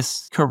made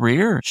this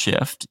career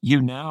shift.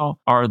 You now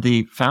are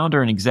the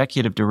founder and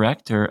executive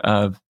director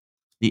of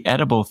the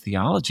Edible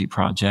Theology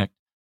Project.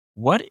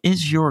 What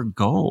is your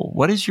goal?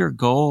 What is your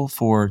goal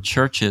for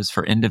churches,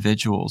 for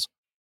individuals?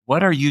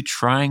 what are you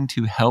trying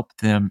to help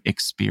them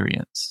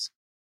experience?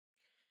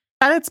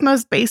 At its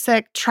most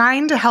basic,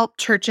 trying to help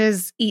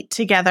churches eat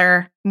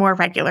together more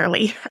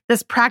regularly.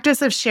 This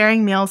practice of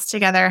sharing meals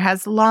together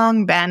has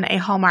long been a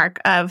hallmark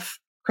of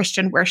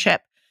Christian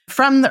worship.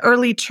 From the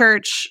early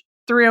church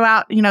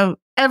throughout,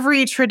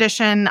 every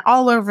tradition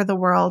all over the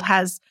world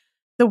has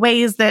the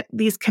ways that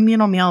these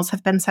communal meals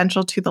have been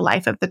central to the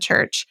life of the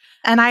church.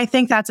 And I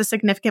think that's a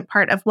significant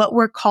part of what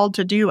we're called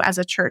to do as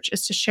a church,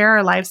 is to share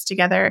our lives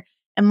together,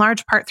 in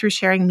large part through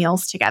sharing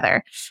meals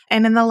together.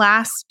 And in the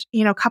last,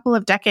 couple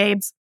of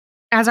decades,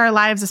 as our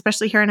lives,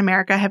 especially here in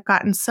America, have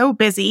gotten so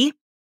busy,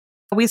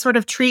 we sort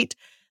of treat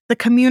the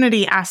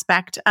community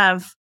aspect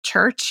of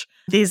church,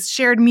 these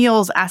shared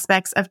meals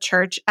aspects of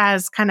church,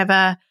 as kind of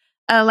a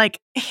like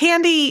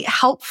handy,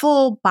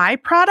 helpful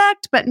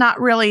byproduct, but not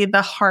really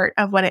the heart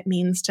of what it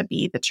means to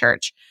be the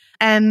church.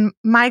 And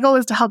my goal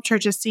is to help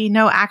churches see,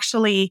 no,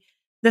 actually,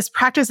 this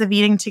practice of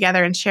eating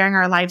together and sharing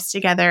our lives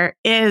together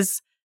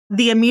is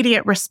the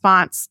immediate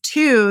response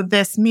to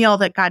this meal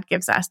that God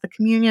gives us, the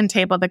communion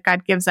table that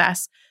God gives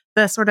us.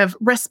 The sort of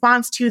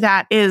response to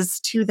that is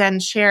to then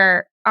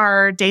share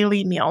our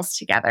daily meals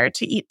together,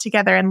 to eat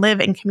together and live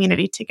in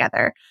community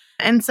together.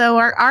 And so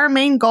our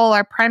main goal,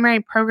 our primary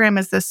program,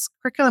 is this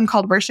curriculum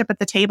called Worship at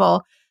the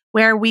Table,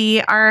 where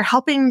we are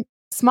helping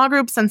small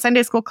groups and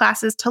Sunday school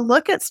classes to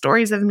look at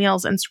stories of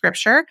meals in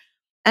Scripture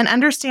and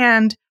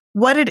understand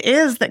what it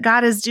is that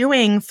God is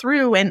doing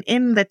through and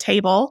in the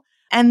table.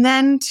 And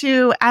then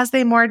to, as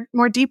they more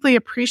deeply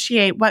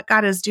appreciate what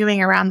God is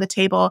doing around the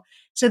table,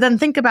 to then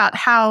think about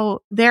how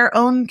their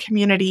own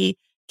community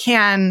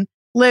can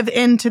live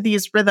into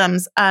these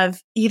rhythms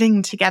of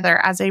eating together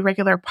as a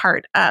regular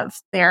part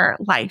of their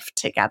life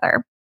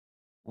together.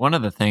 One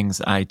of the things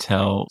I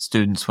tell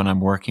students when I'm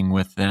working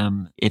with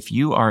them, if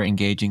you are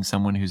engaging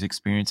someone who's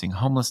experiencing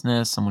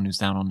homelessness, someone who's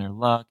down on their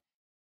luck,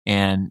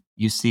 and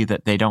you see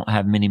that they don't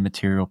have many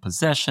material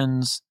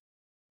possessions,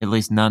 at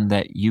least none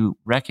that you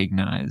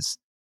recognize,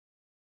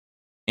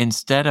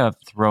 instead of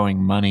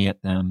throwing money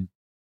at them,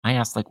 I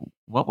ask,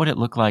 what would it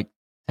look like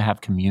to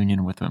have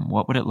communion with them?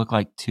 What would it look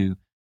like to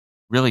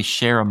really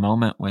share a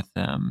moment with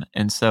them?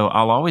 And so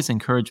I'll always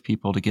encourage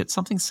people to get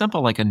something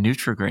simple like a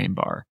Nutri-Grain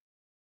bar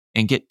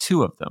and get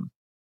 2 of them.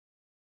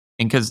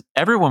 And because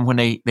everyone, when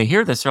they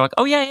hear this, they're like,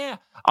 oh, yeah,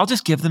 I'll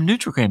just give them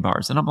Nutri-Grain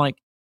bars. And I'm like,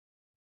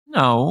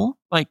 no,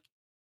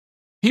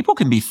 people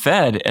can be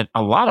fed at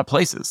a lot of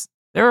places.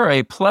 There are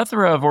a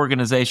plethora of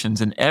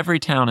organizations in every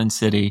town and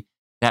city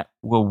that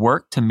will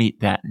work to meet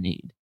that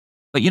need.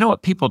 But you know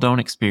what people don't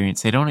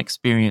experience? They don't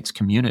experience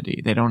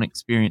community. They don't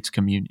experience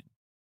communion.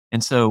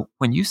 And so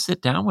when you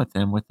sit down with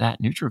them with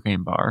that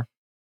Nutri-Grain bar,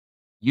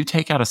 you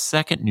take out a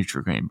second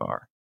Nutri-Grain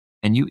bar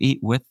and you eat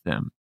with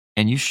them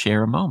and you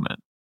share a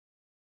moment.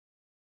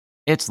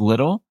 It's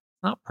little,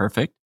 not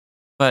perfect,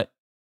 but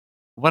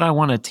what I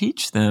want to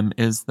teach them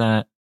is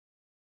that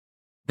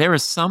there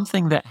is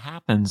something that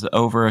happens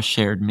over a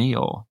shared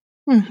meal.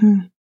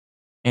 Mm-hmm.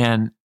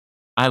 And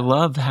I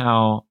love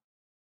how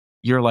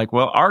you're like,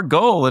 well, our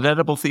goal at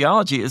Edible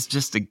Theology is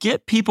just to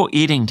get people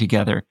eating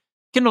together.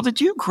 Kendall, did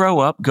you grow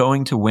up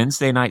going to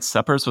Wednesday night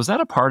suppers? Was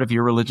that a part of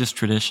your religious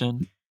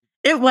tradition?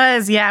 It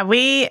was, yeah.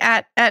 We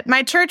at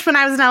my church when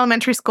I was in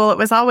elementary school, it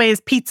was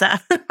always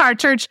pizza. Our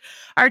church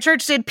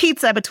did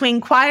pizza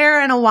between choir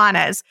and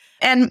Awanas.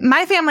 And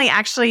my family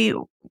actually,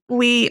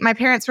 my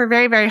parents were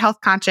very, very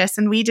health conscious,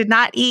 and we did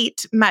not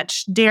eat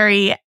much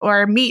dairy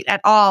or meat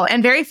at all,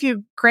 and very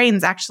few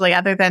grains actually,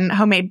 other than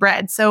homemade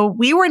bread. So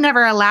we were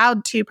never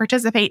allowed to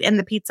participate in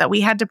the pizza.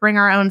 We had to bring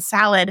our own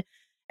salad.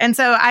 And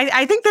so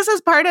I think this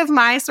is part of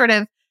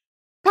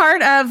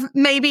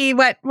maybe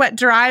what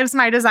drives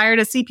my desire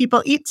to see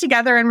people eat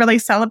together and really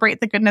celebrate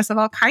the goodness of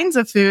all kinds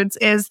of foods,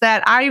 is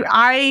that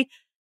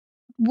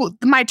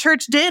my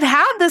church did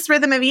have this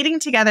rhythm of eating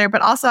together,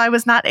 but also I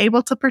was not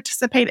able to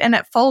participate in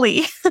it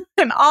fully.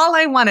 And all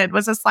I wanted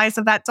was a slice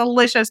of that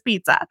delicious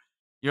pizza.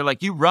 You're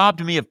like, you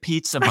robbed me of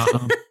pizza,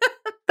 Mom.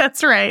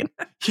 That's right.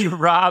 You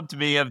robbed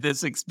me of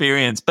this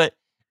experience. But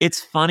it's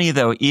funny,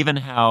 though, even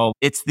how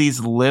it's these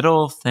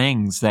little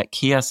things that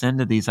key us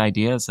into these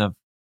ideas of,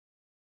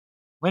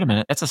 wait a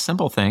minute, it's a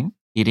simple thing,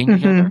 eating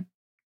together.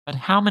 But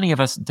how many of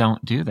us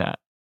don't do that?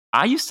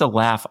 I used to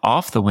laugh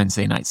off the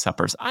Wednesday night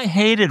suppers. I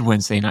hated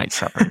Wednesday night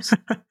suppers.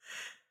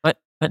 But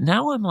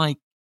now I'm like,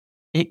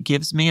 it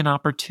gives me an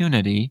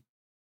opportunity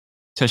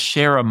to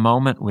share a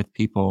moment with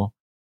people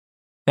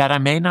that I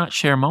may not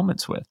share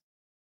moments with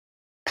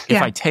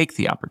if I take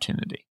the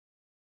opportunity.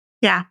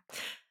 Yeah.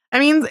 I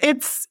mean,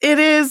 it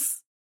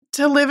is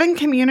to live in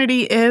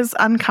community is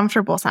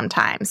uncomfortable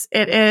sometimes.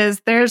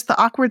 There's the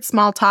awkward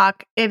small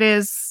talk. It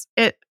is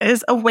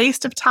a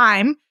waste of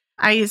time.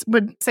 I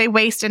would say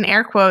waste in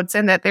air quotes,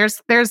 and that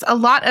there's a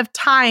lot of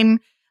time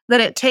that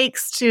it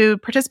takes to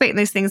participate in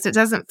these things. It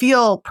doesn't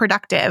feel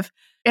productive.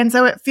 And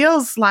so it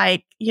feels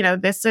like,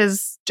 this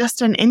is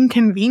just an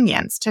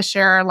inconvenience to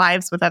share our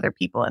lives with other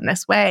people in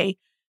this way.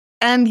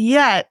 And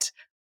yet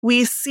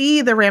we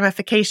see the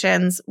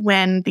ramifications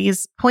when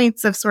these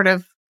points of sort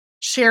of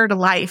shared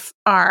life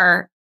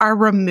are are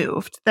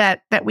removed,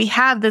 that we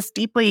have this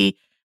deeply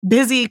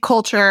busy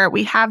culture,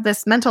 we have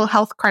this mental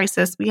health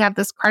crisis, we have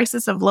this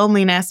crisis of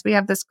loneliness, we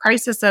have this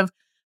crisis of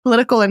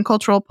political and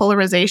cultural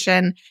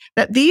polarization,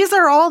 that these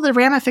are all the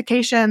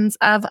ramifications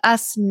of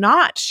us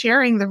not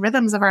sharing the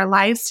rhythms of our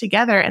lives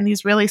together in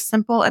these really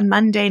simple and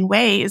mundane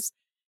ways.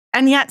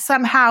 And yet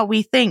somehow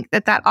we think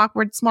that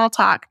awkward small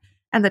talk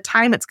and the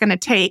time it's going to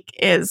take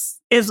is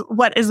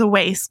what is a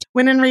waste,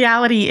 when in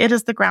reality, it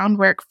is the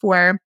groundwork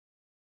for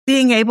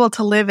being able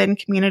to live in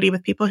community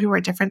with people who are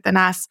different than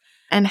us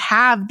and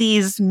have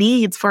these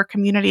needs for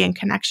community and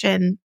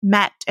connection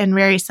met in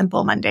very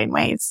simple, mundane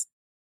ways.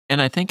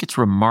 And I think it's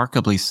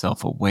remarkably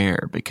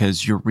self-aware,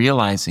 because you're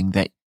realizing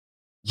that,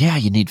 yeah,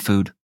 you need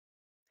food.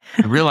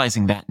 You're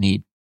realizing that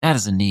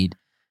is a need.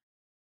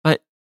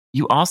 But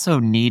you also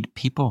need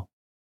people.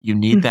 You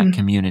need that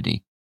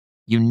community.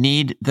 You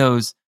need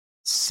those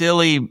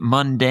silly,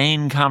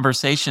 mundane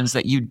conversations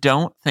that you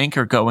don't think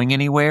are going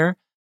anywhere.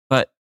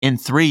 But in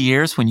 3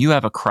 years, when you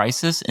have a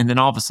crisis, and then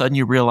all of a sudden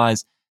you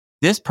realize,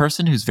 this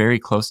person who's very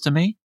close to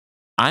me,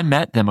 I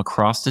met them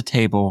across the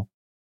table,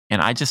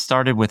 and I just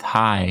started with,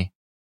 hi,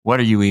 what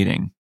are you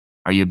eating?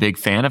 Are you a big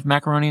fan of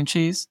macaroni and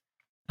cheese?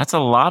 That's a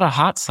lot of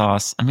hot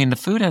sauce. I mean, the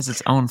food has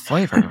its own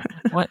flavor.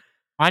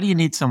 Why do you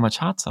need so much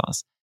hot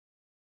sauce?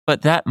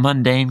 But that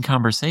mundane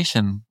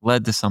conversation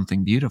led to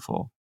something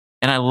beautiful.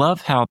 And I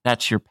love how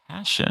that's your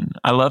passion.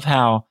 I love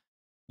how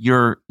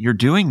you're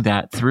doing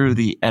that through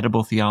the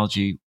Edible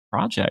Theology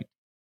Project.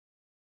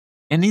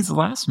 In these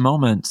last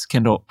moments,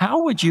 Kendall,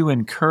 how would you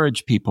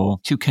encourage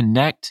people to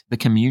connect the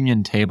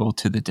communion table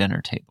to the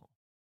dinner table?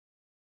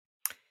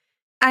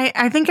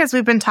 I think, as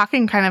we've been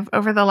talking kind of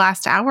over the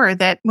last hour,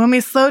 that when we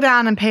slow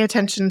down and pay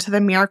attention to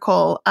the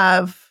miracle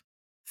of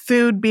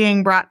food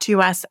being brought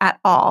to us at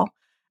all,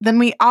 then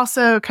we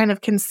also kind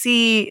of can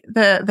see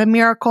the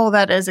miracle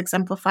that is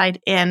exemplified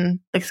in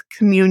the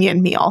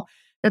communion meal,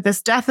 that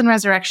this death and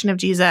resurrection of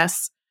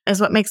Jesus is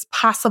what makes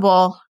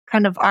possible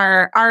kind of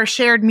our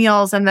shared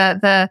meals and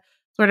the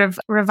sort of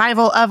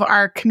revival of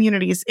our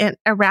communities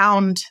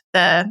around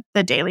the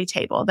daily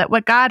table. That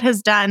what God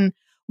has done,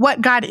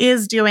 what God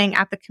is doing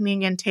at the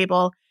communion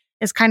table,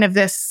 is kind of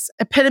this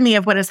epitome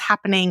of what is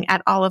happening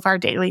at all of our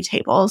daily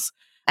tables.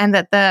 And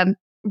that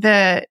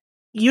the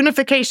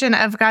unification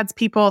of God's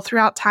people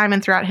throughout time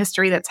and throughout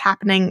history that's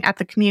happening at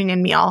the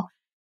communion meal,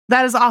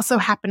 that is also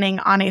happening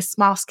on a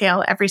small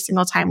scale every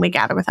single time we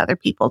gather with other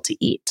people to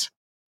eat.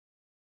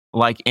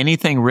 Like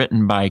anything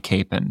written by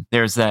Capon,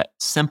 there's that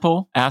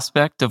simple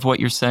aspect of what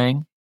you're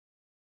saying,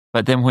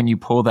 but then when you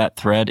pull that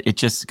thread, it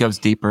just goes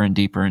deeper and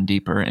deeper and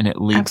deeper, and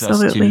it leads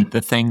Absolutely. us to the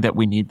thing that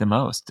we need the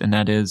most, and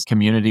that is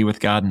community with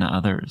God and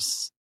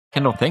others.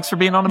 Kendall, thanks for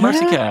being on the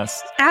MercyCast.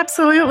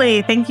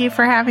 Absolutely. Thank you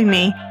for having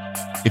me.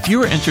 If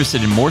you are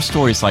interested in more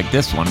stories like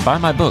this one, buy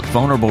my book,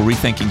 Vulnerable: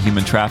 Rethinking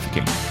Human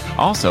Trafficking.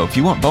 Also, if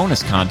you want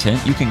bonus content,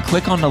 you can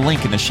click on the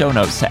link in the show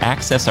notes to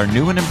access our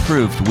new and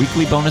improved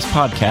weekly bonus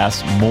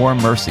podcast, More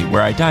Mercy,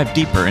 where I dive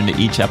deeper into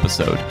each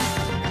episode.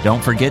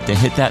 Don't forget to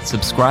hit that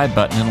subscribe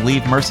button and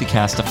leave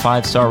MercyCast a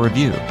 5-star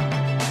review.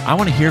 I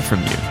want to hear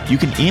from you. You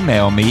can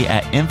email me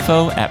at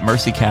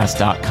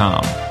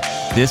info@mercycast.com.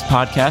 This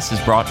podcast is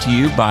brought to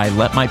you by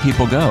Let My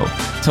People Go.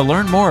 To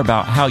learn more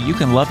about how you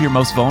can love your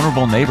most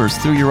vulnerable neighbors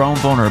through your own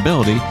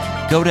vulnerability,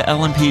 go to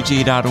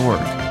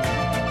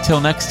lmpg.org.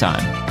 Till next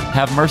time,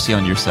 have mercy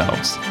on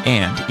yourselves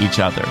and each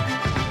other.